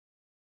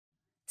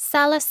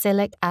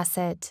Salicylic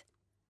acid.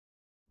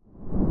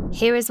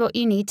 Here is what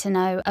you need to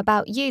know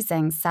about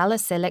using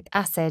salicylic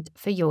acid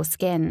for your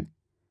skin.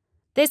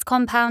 This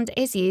compound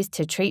is used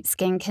to treat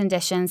skin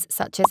conditions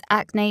such as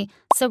acne,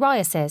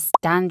 psoriasis,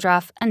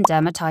 dandruff, and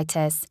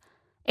dermatitis.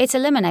 It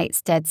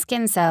eliminates dead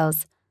skin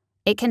cells.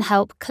 It can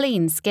help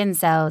clean skin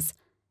cells.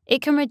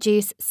 It can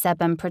reduce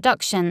sebum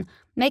production,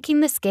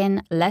 making the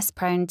skin less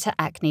prone to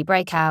acne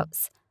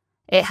breakouts.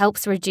 It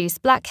helps reduce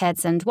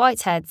blackheads and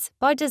whiteheads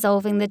by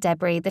dissolving the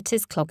debris that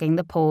is clogging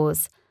the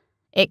pores.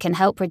 It can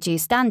help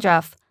reduce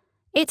dandruff.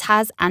 It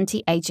has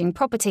anti-aging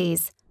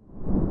properties.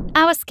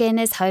 Our skin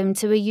is home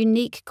to a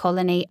unique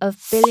colony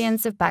of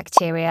billions of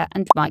bacteria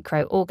and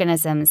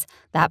microorganisms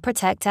that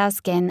protect our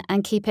skin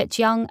and keep it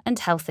young and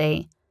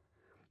healthy.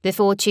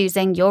 Before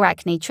choosing your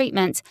acne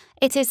treatment,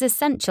 it is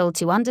essential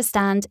to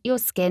understand your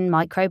skin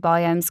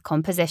microbiome's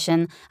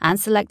composition and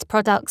select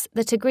products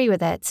that agree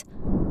with it.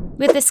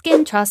 With the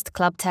Skin Trust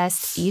Club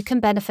test, you can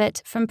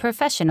benefit from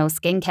professional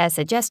skincare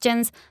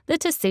suggestions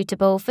that are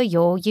suitable for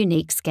your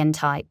unique skin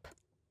type.